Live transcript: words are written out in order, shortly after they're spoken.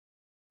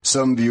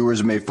Some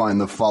viewers may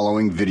find the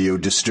following video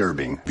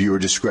disturbing. Viewer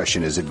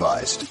discretion is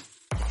advised.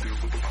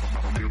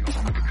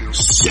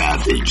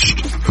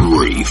 Savaged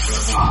Brief.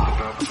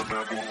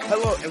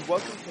 Hello and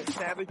welcome to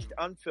Savaged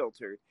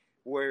Unfiltered,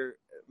 where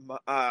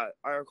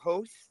our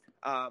host,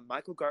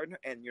 Michael Gardner,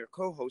 and your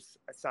co-host,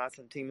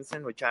 Sasan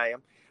Timonson, which I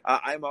am.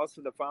 I'm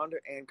also the founder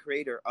and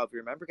creator of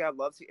Remember God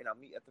Loves You and I'll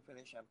Meet at the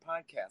Finish Line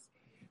podcast.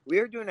 We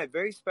are doing a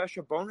very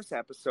special bonus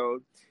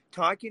episode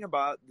talking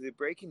about the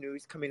breaking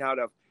news coming out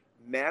of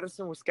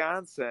Madison,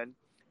 Wisconsin,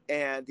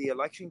 and the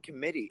election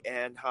committee,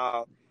 and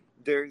how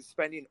they're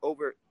spending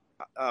over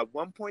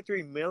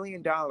 $1.3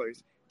 million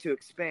to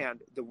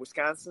expand the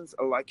Wisconsin's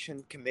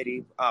election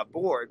committee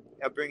board,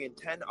 bringing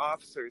 10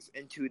 officers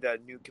into the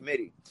new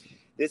committee.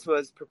 This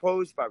was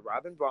proposed by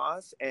Robin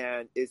Voss,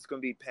 and it's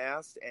going to be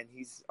passed, and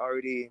he's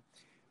already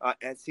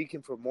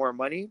seeking for more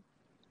money.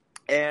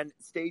 And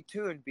stay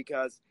tuned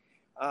because,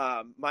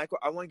 Michael,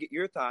 I want to get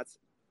your thoughts.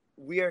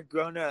 We are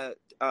going to,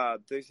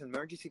 there's an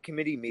emergency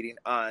committee meeting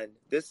on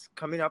this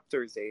coming up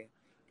Thursday,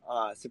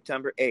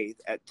 September 8th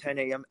at 10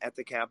 a.m. at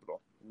the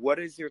Capitol. What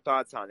is your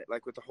thoughts on it,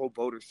 like with the whole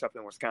voter stuff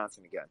in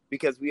Wisconsin again?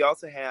 Because we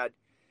also had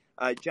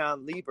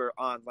John Lieber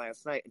on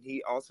last night, and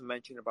he also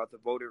mentioned about the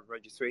voter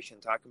registration,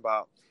 talking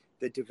about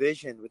the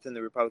division within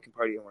the Republican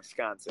Party in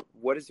Wisconsin.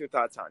 What is your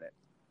thoughts on it?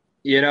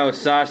 You know,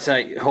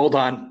 Sasha, hold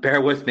on,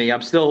 bear with me.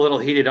 I'm still a little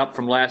heated up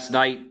from last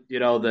night.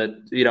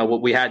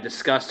 What we had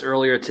discussed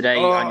earlier today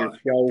on your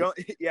show.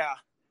 With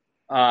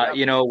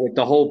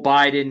the whole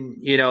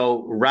Biden,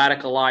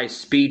 radicalized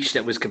speech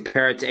that was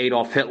compared to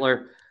Adolf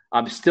Hitler.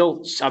 I'm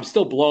still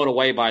blown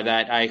away by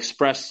that. I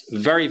expressed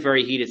very,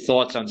 very heated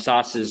thoughts on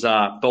Sasha's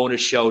bonus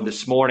show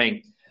this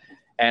morning.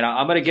 And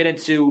I'm going to get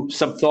into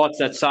some thoughts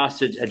that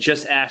Sasha had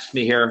just asked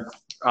me here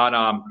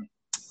on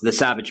the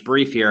Savage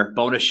Brief here,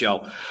 bonus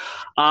show.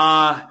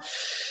 Voss,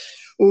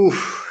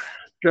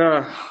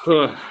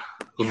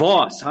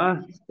 huh?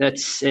 It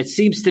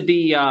seems to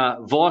be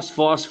Voss.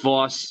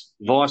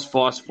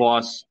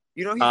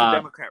 You know he's a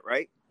Democrat,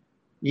 right?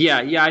 Yeah,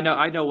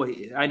 I know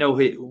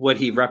what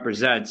he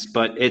represents,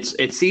 but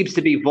it seems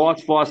to be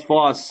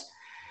Voss,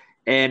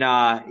 and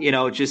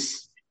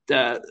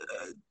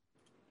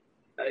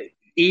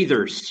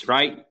Ethers,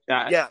 right?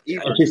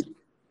 Ethers.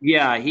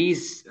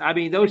 He's. I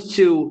mean, those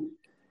two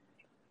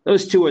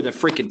are the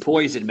freaking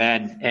poison,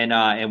 man,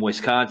 in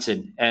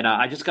Wisconsin. And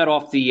I just got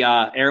off the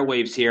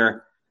airwaves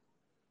here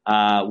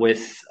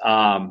with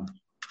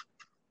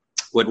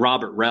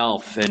Robert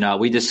Ralph, and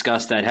we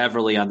discussed that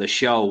heavily on the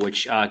show.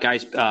 Which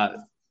guys,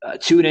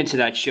 tune into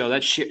that show.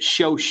 That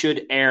show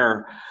should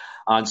air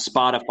on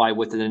Spotify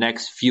within the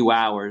next few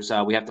hours.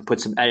 We have to put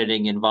some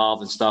editing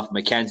involved and stuff.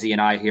 Mackenzie and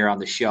I here on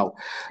the show.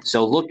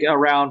 So look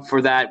around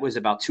for that. It was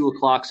about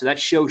 2:00. So that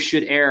show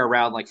should air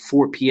around like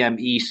 4 p.m.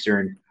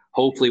 Eastern.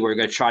 Hopefully we're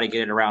going to try to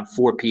get it around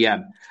 4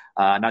 p.m.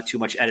 Not too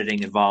much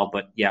editing involved,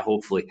 but yeah,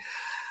 hopefully.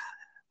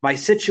 My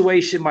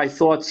situation, my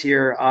thoughts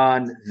here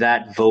on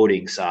that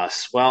voting,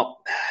 Sauce.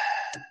 Well,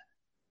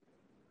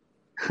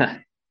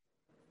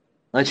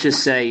 let's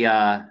just say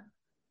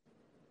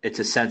it's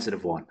a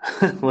sensitive one.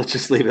 Let's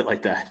just leave it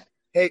like that.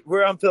 Hey,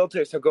 we're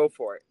unfiltered, so go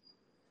for it.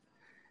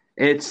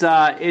 It's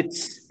I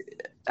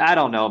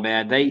don't know,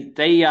 man.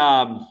 They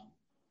got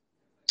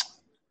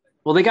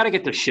to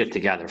get their shit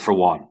together for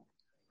one.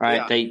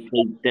 Right, yeah.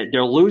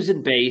 They're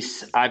losing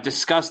base. I've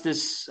discussed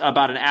this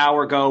about an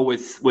hour ago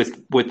with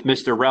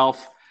Mr.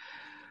 Ralph.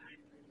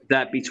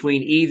 That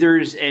between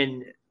Ethers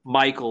and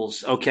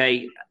Michaels,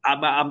 okay,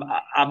 I'm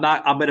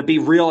going to be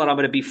real and I'm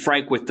going to be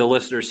frank with the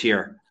listeners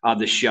here on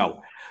the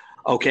show.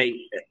 Okay,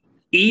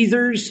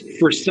 Ethers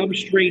for some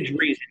strange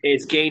reason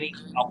is gaining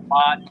a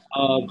lot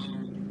of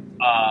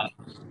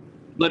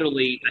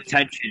literally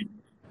attention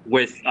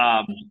with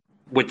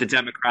the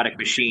Democratic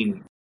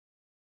machine.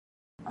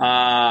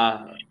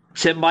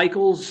 Tim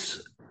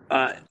Michaels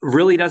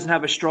really doesn't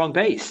have a strong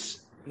base.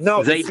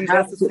 No, that's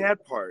the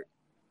sad part.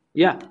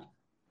 Yeah.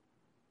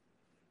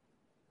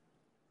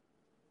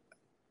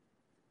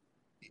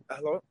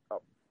 Hello?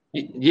 Oh.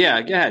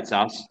 Yeah, go ahead,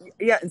 Sauce.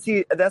 Yeah, and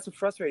see, that's the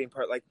frustrating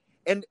part. Like,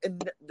 and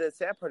the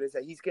sad part is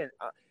that he's getting,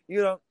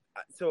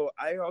 so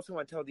I also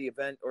want to tell the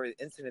event or the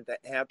incident that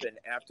happened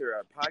after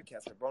our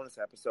podcast, our bonus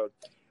episode.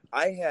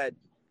 I had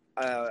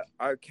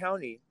our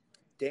county,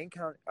 Dane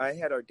County, our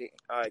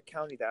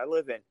county that I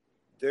live in,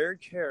 their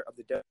chair of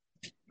the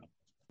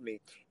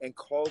me and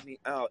called me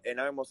out, and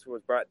I almost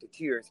was brought to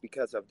tears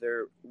because of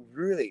their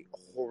really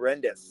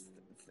horrendous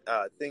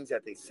things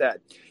that they said.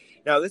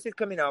 Now, this is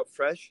coming out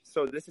fresh,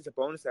 so this is a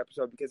bonus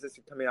episode because this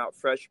is coming out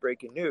fresh,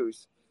 breaking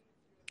news.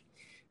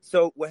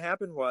 So what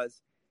happened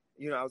was,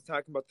 I was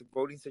talking about the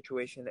voting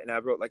situation, and I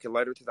wrote like a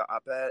letter to the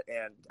op-ed,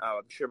 and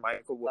I'm sure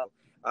Michael will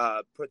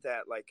put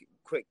that like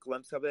quick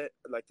glimpse of it,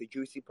 like the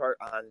juicy part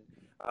on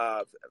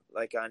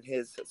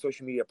his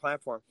social media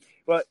platform.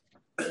 But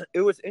it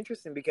was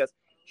interesting because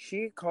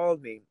she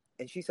called me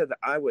and she said that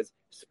I was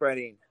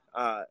spreading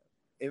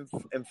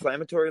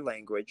inflammatory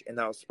language, and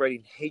I was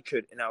spreading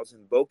hatred, and I was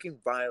invoking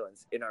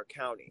violence in our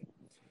county.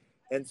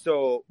 And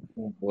so,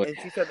 and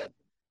she said that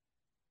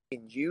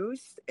being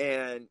used,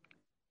 and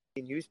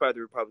being used by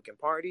the Republican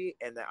Party,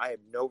 and that I have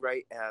no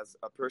right as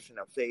a person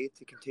of faith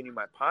to continue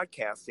my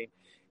podcasting,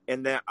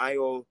 and that I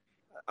owe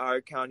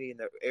our county and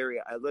the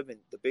area I live in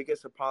the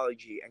biggest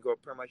apology and go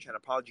pretty much an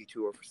apology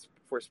tour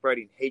for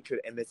spreading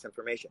hatred and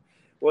misinformation.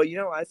 Well, you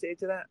know what I say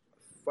to that?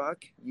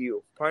 Fuck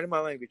you. Pardon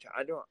my language.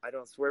 I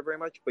don't swear very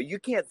much, but you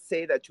can't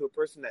say that to a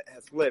person that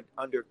has lived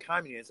under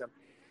communism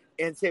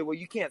and say, well,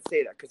 you can't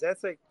say that, because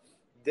that's like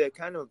the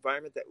kind of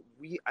environment that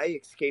I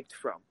escaped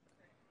from.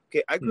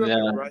 Okay, I grew up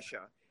in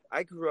Russia.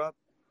 I grew up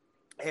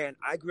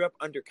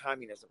under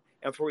communism.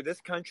 And for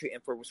this country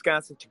and for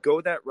Wisconsin to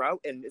go that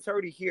route, and it's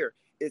already here,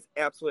 is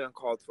absolutely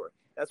uncalled for.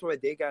 That's why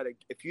they got to,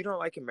 if you don't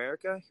like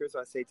America, here's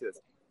what I say to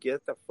this: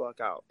 get the fuck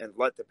out and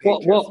let the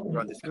patriots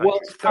run this country.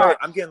 Sorry,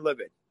 I'm getting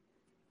livid.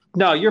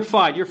 No, you're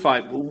fine. You're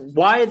fine.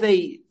 Why are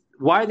they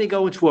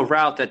going to a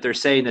route that they're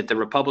saying that the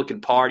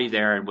Republican Party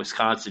there in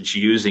Wisconsin's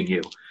using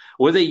you?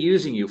 What are they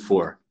using you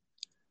for?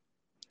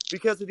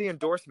 Because of the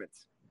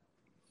endorsements.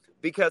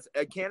 Because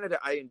a candidate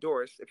I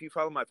endorsed, if you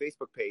follow my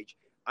Facebook page,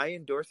 I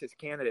endorsed his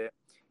candidate.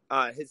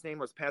 His name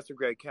was Pastor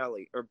Greg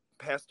Candy,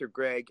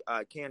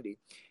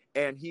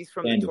 and he's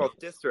from the 12th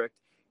district.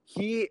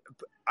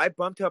 I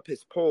bumped up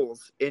his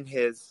polls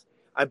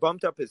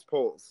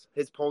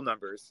his poll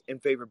numbers in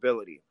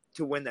favorability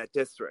to win that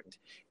district.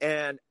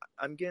 And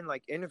I'm getting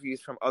like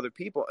interviews from other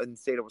people in the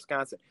state of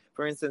Wisconsin.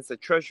 For instance, the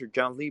treasurer,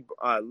 John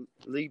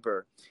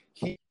Lieber,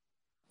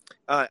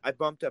 I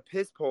bumped up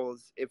his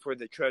polls for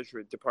the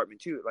Treasury Department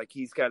too. Like,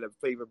 he's got a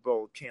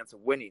favorable chance of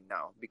winning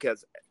now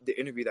because the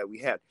interview that we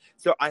had.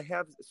 So I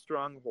have a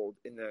stronghold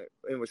in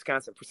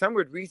Wisconsin for some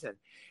weird reason,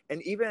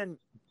 and even.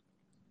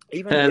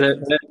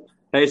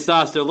 Hey,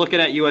 Sauce, they're looking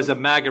at you as a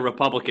MAGA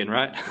Republican,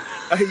 right?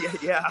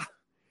 Yeah.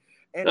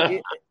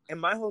 And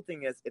my whole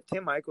thing is, if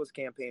Tim Michaels'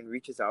 campaign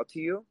reaches out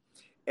to you,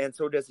 and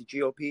so does the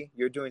GOP,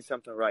 you're doing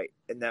something right,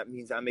 and that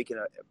means I'm making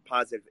a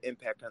positive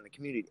impact on the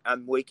community.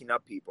 I'm waking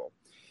up people.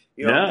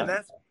 You know,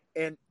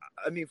 and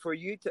I mean, for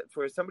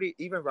somebody,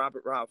 even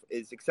Robert Ralph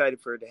is excited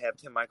to have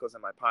Tim Michaels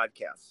on my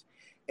podcast.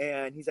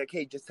 And he's like,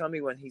 hey, just tell me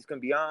when he's going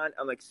to be on.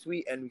 I'm like,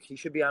 sweet. And he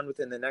should be on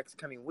within the next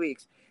coming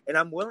weeks. And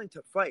I'm willing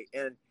to fight.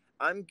 And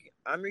I'm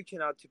reaching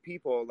out to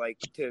people like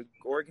to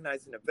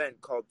organize an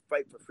event called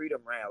Fight for Freedom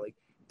Rally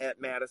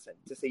at Madison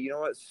to say, you know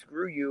what,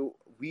 screw you.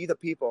 We, the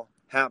people,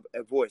 have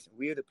a voice.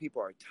 We, the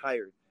people, are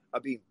tired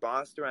of being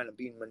bossed around and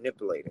being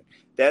manipulated.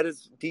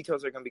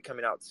 Details are going to be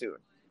coming out soon.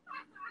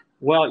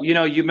 Well, you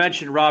know, you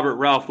mentioned Robert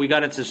Ralph. We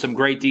got into some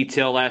great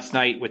detail last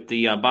night with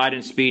the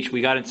Biden speech. We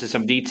got into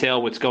some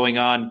detail what's going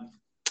on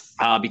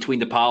between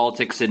the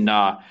politics in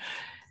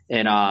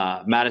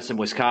Madison,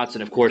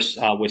 Wisconsin, of course,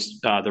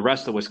 with the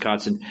rest of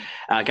Wisconsin.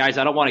 Guys,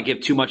 I don't want to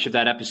give too much of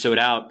that episode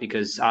out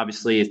because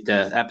obviously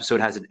the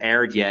episode hasn't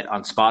aired yet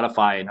on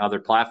Spotify and other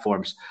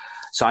platforms.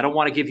 So I don't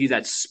want to give you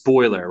that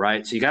spoiler,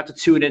 right? So you got to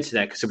tune into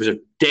that because it was a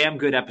damn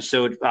good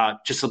episode,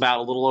 just about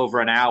a little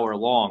over an hour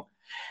long.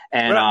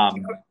 And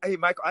hey,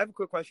 Michael, I have a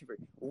quick question for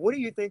you. What do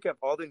you think of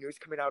all the news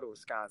coming out of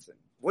Wisconsin?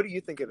 What do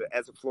you think of it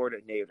as a Florida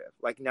native?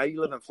 Like, now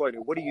you live in Florida.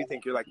 What do you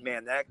think? You're like,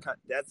 man,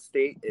 that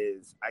state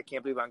is. I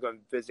can't believe I'm going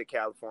to visit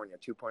California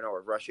 2.0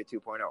 or Russia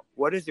 2.0.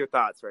 What is your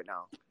thoughts right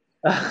now?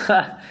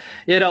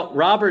 You know,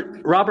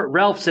 Robert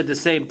Ralph said the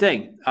same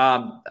thing.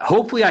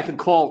 Hopefully I can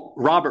call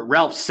Robert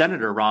Ralph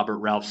Senator Robert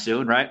Ralph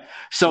soon, right?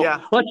 So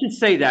Let's just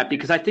say that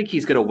because I think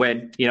he's going to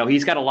win. You know,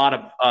 he's got a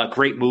lot of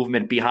great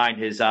movement behind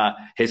his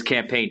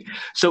campaign.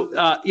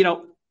 So, you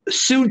know,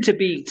 soon to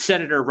be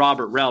Senator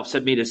Robert Ralph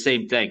said me the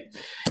same thing.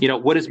 You know,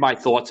 what is my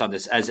thoughts on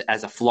this as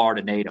a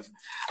Florida native?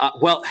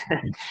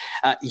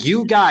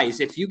 You guys,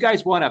 if you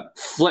guys want to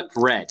flip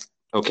red,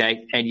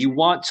 okay, and you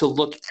want to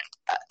look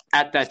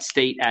at that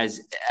state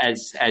as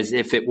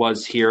if it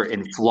was here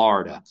in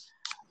Florida,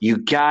 you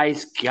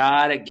guys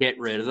gotta get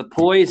rid of the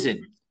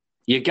poison.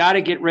 You gotta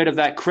get rid of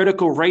that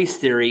critical race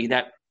theory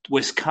that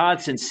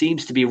Wisconsin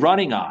seems to be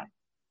running on.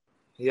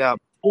 Yeah,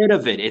 get rid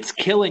of it. It's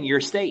killing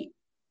your state.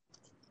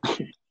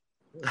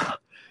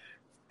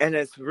 And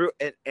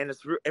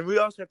we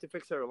also have to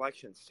fix our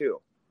elections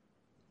too.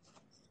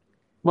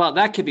 Well,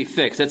 that could be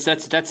fixed.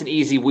 That's an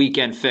easy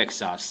weekend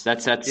fix, us.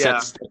 That's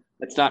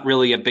not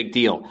really a big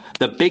deal.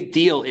 The big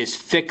deal is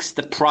fix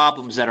the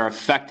problems that are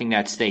affecting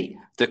that state.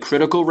 The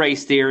critical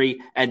race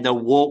theory and the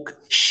woke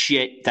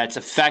shit that's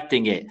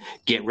affecting it.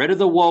 Get rid of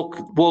the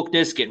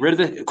wokeness, get rid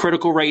of the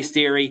critical race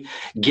theory,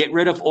 get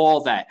rid of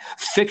all that.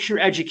 Fix your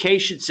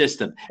education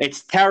system.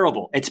 It's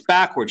terrible. It's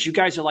backwards. You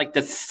guys are like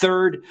the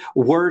third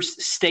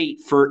worst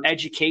state for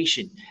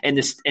education in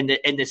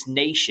this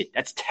nation.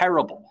 That's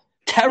terrible.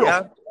 Terrible.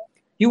 Yeah.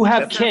 You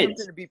have kids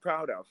something to be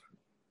proud of.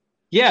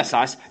 Yes,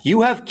 Os.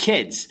 You have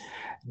kids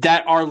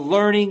that are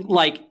learning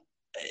like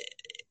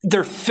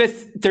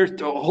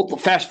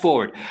fast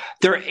forward.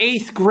 They're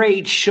 8th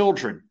grade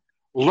children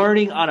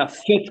learning on a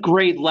 5th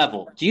grade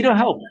level. Do you know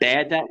how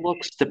bad that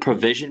looks? The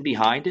provision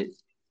behind it?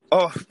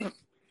 Oh,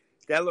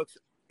 that looks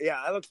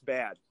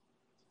bad.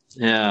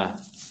 Yeah.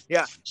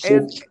 Yeah.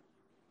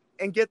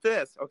 And get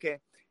this, okay.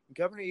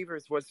 Governor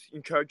Evers was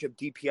in charge of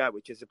DPI,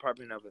 which is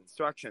Department of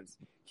Instructions.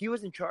 He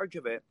was in charge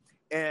of it.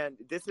 And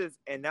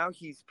now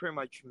he's pretty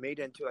much made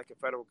into like a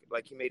federal,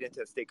 like he made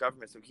into a state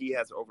government, so he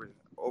has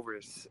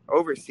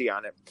oversee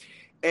on it.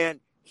 And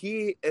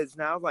he is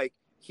now like,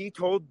 he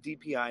told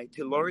DPI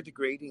to lower the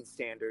grading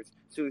standards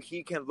so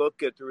he can look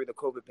good through the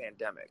COVID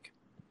pandemic,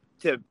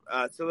 to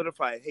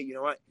solidify, hey, you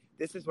know what?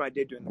 This is what I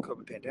did during the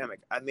COVID pandemic.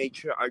 I made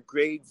sure our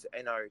grades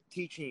and our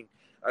teaching,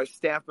 our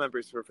staff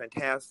members were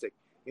fantastic.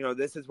 You know,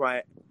 this is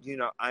why, you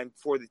know, I'm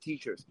for the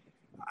teachers.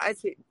 I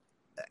say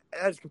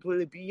that's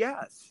completely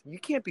BS. You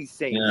can't be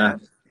saying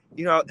that,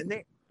 you know.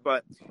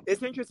 But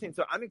it's interesting.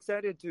 So I'm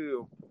excited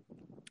to.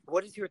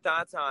 What is your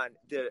thoughts on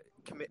the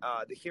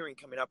hearing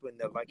coming up in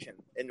the election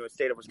in the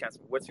state of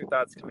Wisconsin? What's your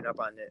thoughts coming up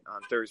on it on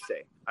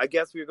Thursday? I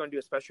guess we're going to do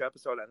a special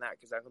episode on that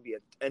because I'm going to be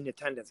in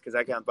attendance because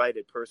I got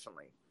invited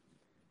personally.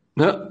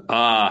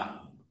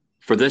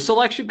 For this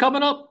election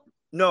coming up?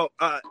 No.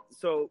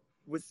 So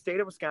with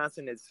state of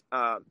Wisconsin is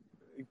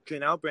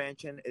Janelle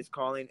Branchin is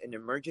calling an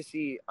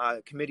emergency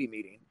committee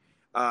meeting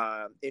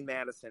in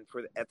Madison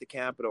at the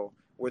Capitol,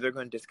 where they're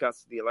going to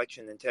discuss the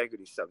election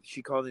integrity stuff.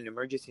 She called an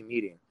emergency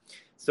meeting.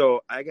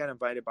 So I got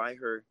invited by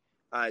her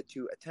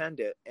to attend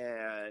it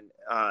and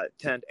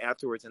attend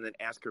afterwards and then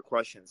ask her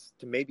questions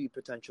to maybe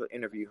potentially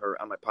interview her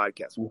on my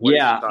podcast. What is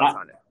your thoughts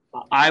on it?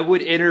 I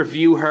would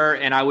interview her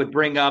and I would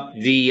bring up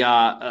the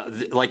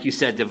like you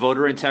said, the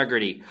voter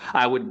integrity.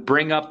 I would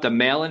bring up the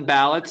mail-in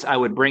ballots. I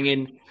would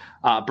bring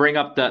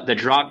up the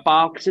drop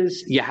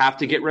boxes. You have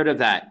to get rid of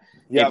that.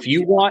 Yep. If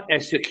you want a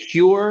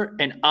secure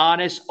and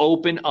honest,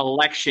 open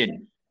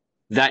election,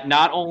 that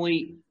not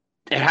only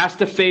it has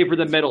to favor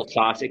the middle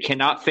class, it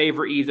cannot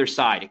favor either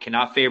side. It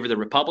cannot favor the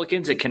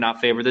Republicans. It cannot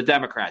favor the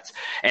Democrats.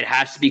 It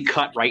has to be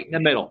cut right in the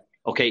middle.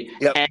 Okay,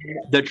 yep. And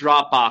the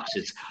drop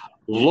boxes.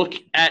 Look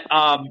at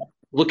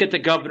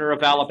the governor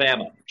of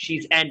Alabama.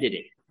 She's ended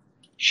it.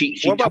 She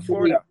what about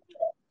Florida?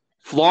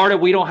 Florida,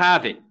 we don't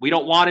have it. We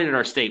don't want it in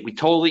our state. We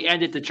totally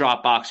ended the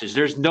drop boxes.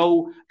 There's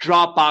no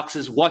drop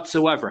boxes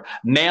whatsoever.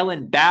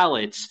 Mail-in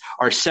ballots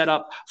are set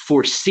up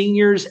for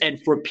seniors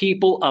and for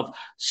people of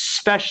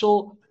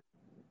special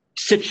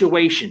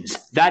situations.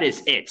 That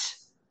is it.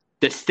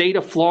 The state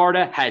of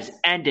Florida has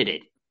ended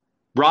it.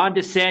 Ron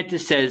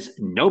DeSantis says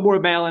no more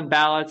mail-in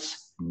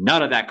ballots,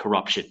 none of that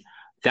corruption.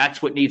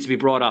 That's what needs to be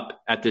brought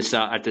up at this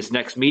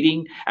next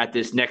meeting, at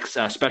this next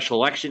special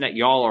election that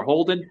y'all are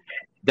holding.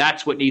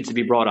 That's what needs to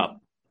be brought up.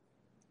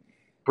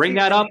 Bring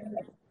that up,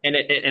 and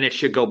it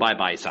should go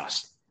bye-bye,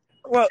 Sauce.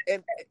 Well,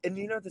 and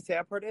you know what the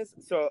sad part is?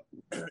 So,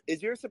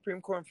 is your Supreme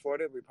Court in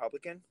Florida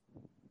Republican?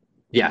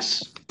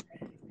 Yes.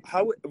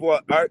 Our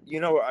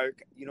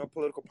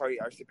political party,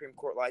 our Supreme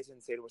Court lies in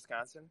the state of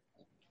Wisconsin?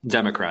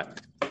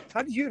 Democrat.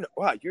 How did you know?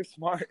 Wow, you're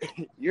smart.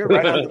 You're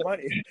right on the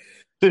money.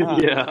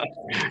 Yeah,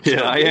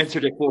 I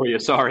answered it for you.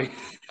 Sorry.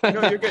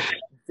 No, you're good.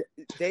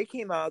 They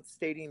came out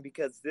stating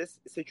because this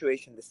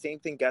situation, the same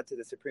thing got to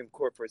the Supreme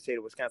Court for the state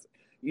of Wisconsin.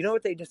 You know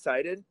what they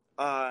decided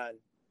on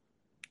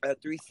a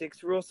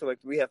 3-6 rule? So, like,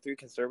 we have 3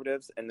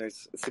 conservatives, and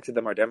there's 6 of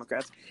them are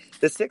Democrats.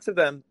 The 6 of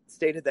them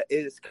stated that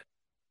it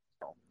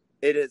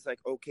is like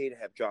okay to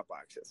have drop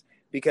boxes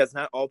because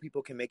not all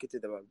people can make it to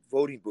the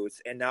voting booths,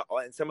 and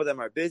some of them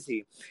are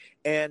busy,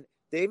 and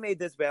they made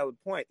this valid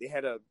point. They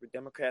had a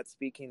Democrat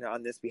speaking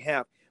on this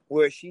behalf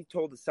where she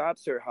told the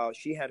Sobster how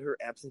she had her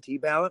absentee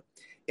ballot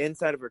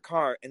inside of her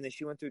car, and then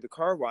she went through the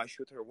car wash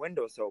with her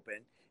windows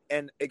open,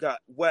 and it got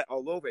wet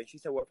all over it. She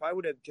said, well, if I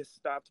would have just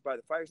stopped by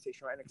the fire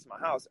station right next to my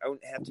house, I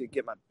wouldn't have to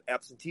get my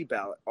absentee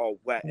ballot all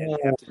wet and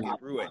have to be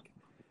ruined.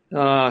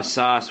 Oh,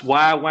 Sauce.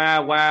 Wow. I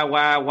Well,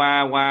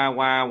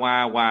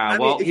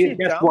 mean,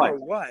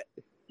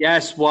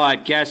 guess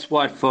what? Guess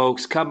what,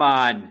 folks? Come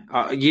on.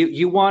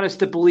 You want us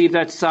to believe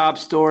that sob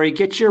story?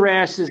 Get your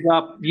asses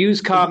up.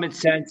 Use common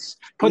sense.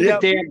 Put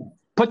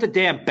the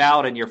damn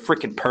ballot in your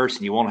freaking purse,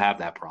 and you won't have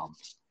that problem.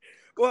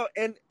 Well,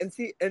 and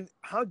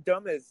how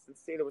dumb is the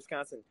state of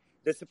Wisconsin,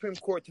 the Supreme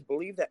Court, to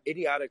believe that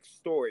idiotic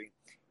story,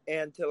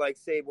 and to like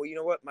say, well, you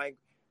know what, my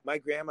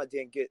grandma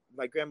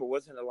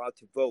wasn't allowed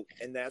to vote,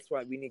 and that's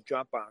why we need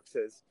drop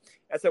boxes.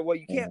 I said, well,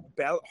 you can't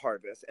ballot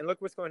harvest. And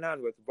look what's going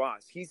on with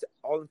Voss. He's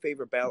all in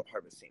favor of ballot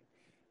harvesting.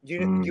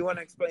 Do you want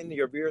to explain to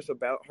your viewers what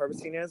ballot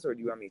harvesting is, or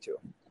do you want me to?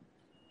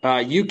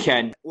 You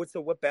can. So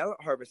what ballot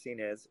harvesting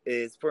is,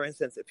 for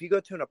instance, if you go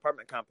to an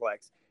apartment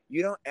complex,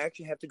 you don't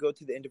actually have to go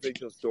to the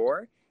individual's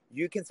door.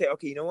 You can say,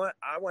 okay, you know what?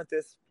 I want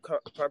this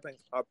apartment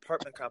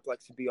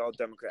complex to be all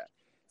Democrat.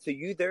 So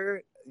you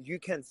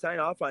can sign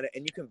off on it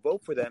and you can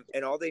vote for them,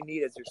 and all they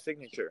need is your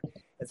signature.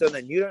 And so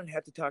then you don't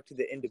have to talk to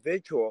the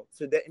individual.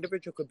 So that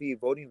individual could be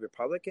voting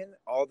Republican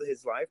all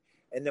his life.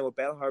 And then what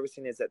ballot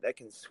harvesting is that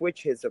can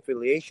switch his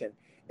affiliation,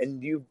 and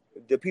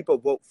the people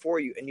vote for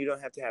you, and you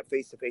don't have to have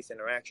face-to-face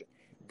interaction.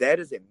 That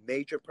is a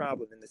major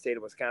problem in the state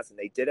of Wisconsin.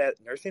 They did at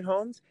nursing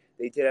homes.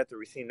 They did at the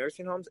Racine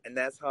nursing homes. And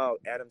that's how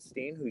Adam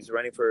Steen, who's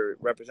running for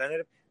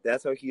representative,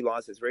 that's how he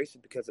lost his race,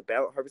 because of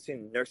ballot harvesting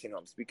in nursing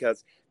homes,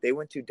 because they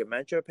went to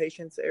dementia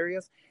patients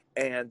areas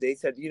and they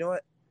said, you know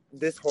what,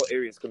 this whole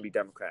area is going to be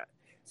Democrat.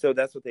 So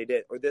that's what they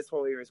did. Or this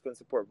whole area is going to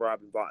support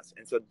Robin Voss.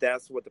 And so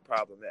that's what the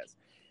problem is.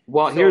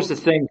 Well, So here's the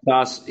thing,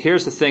 Sauce.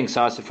 Here's the thing,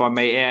 Sauce, if I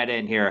may add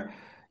in here.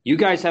 You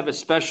guys have a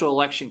special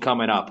election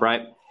coming up,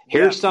 right?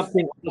 Here's yes,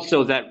 something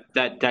also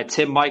that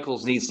Tim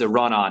Michaels needs to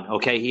run on.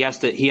 Okay, he has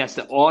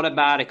to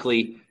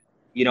automatically,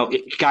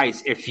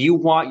 guys. If you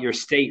want your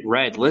state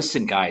red,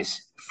 listen,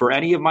 guys. For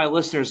any of my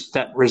listeners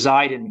that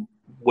reside in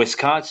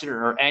Wisconsin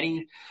or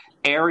any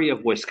area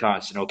of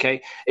Wisconsin,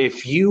 okay,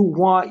 if you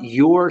want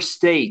your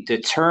state to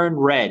turn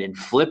red and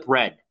flip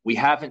red, we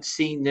haven't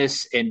seen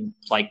this in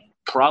like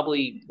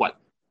probably what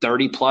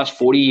 30 plus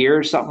 40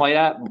 years, something like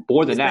that,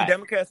 more than it's been that.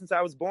 Democrat since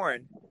I was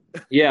born.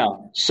 Yeah.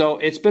 So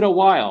it's been a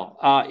while.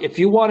 If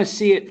you want to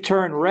see it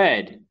turn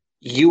red,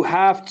 you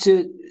have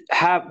to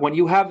when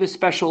you have this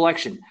special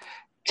election,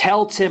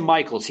 tell Tim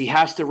Michaels he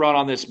has to run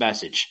on this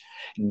message.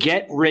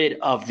 Get rid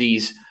of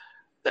these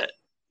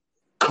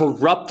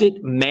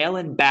corrupted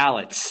mail-in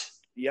ballots.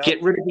 Yep.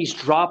 Get rid of these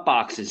drop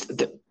boxes.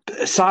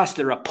 Sauce,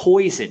 they're a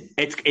poison.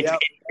 It's going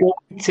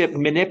to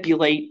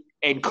manipulate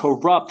and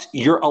corrupt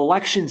your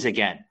elections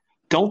again.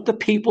 Don't the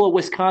people of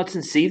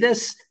Wisconsin see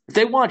this? If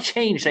they want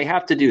change, they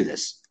have to do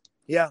this.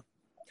 Yeah.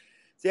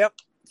 Yep.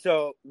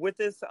 So with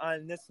this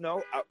on this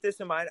note, this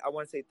in mind, I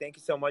want to say thank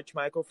you so much,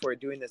 Michael, for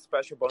doing this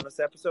special bonus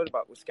episode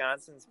about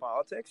Wisconsin's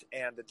politics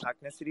and the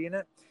toxicity in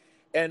it.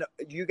 And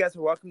you guys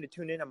are welcome to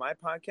tune in on my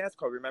podcast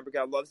called Remember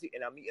God Loves You,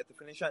 and I'll meet you at the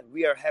finish line.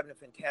 We are having a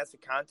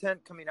fantastic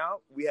content coming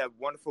out. We have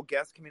wonderful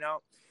guests coming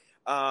out.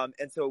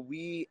 And so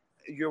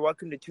you're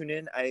welcome to tune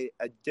in. I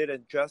did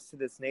adjust to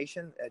this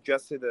nation,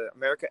 adjust to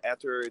America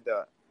after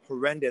the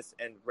horrendous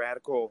and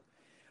radical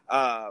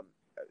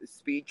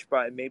speech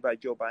made by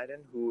Joe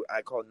Biden, who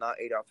I call not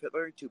Adolf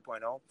Hitler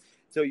 2.0.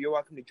 So you're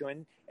welcome to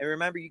join. And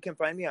remember, you can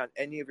find me on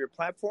any of your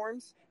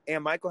platforms.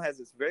 And Michael has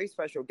this very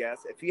special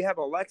guest. If you have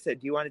Alexa,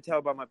 do you want to tell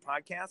about my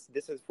podcast?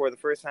 This is for the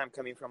first time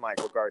coming from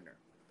Michael Gardner.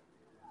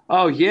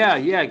 Oh,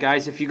 yeah,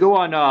 guys. If you go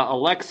on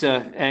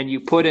Alexa and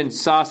you put in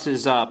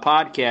Sauce's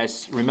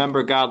podcast,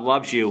 Remember God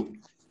Loves You,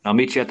 I'll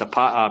meet you at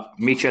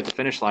the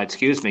finish line.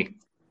 Excuse me.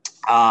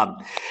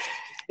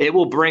 It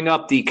will bring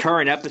up the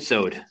current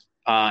episode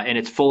in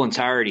its full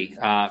entirety.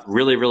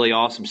 Really, really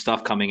awesome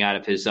stuff coming out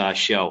of his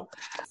show.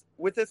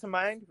 With this in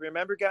mind,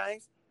 remember,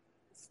 guys,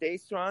 stay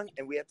strong,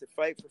 and we have to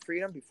fight for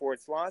freedom before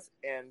it's lost.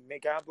 And may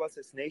God bless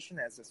this nation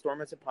as the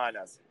storm is upon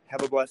us.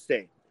 Have a blessed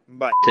day.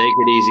 Bye. Take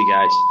it easy,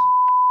 guys.